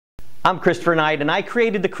I'm Christopher Knight, and I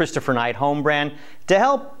created the Christopher Knight home brand to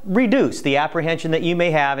help reduce the apprehension that you may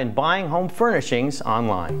have in buying home furnishings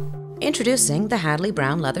online. Introducing the Hadley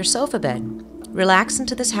Brown Leather Sofa Bed. Relax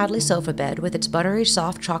into this Hadley sofa bed with its buttery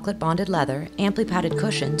soft chocolate bonded leather, amply padded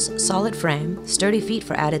cushions, solid frame, sturdy feet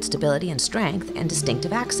for added stability and strength, and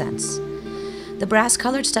distinctive accents. The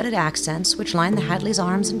brass-colored studded accents, which line the Hadley's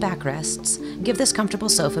arms and backrests, give this comfortable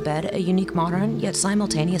sofa bed a unique modern yet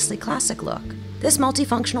simultaneously classic look. This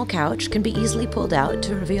multifunctional couch can be easily pulled out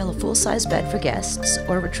to reveal a full-size bed for guests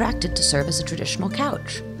or retracted to serve as a traditional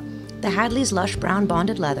couch. The Hadley's lush brown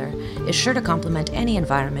bonded leather is sure to complement any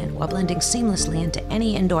environment while blending seamlessly into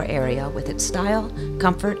any indoor area with its style,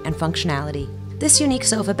 comfort, and functionality. This unique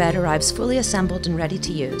sofa bed arrives fully assembled and ready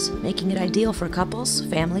to use, making it ideal for couples,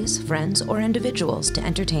 families, friends, or individuals to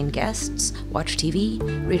entertain guests, watch TV,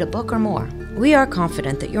 read a book, or more. We are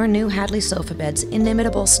confident that your new Hadley sofa bed's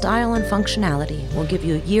inimitable style and functionality will give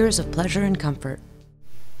you years of pleasure and comfort.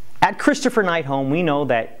 At Christopher Knight Home, we know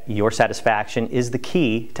that your satisfaction is the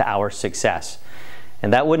key to our success.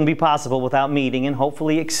 And that wouldn't be possible without meeting and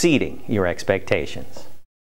hopefully exceeding your expectations.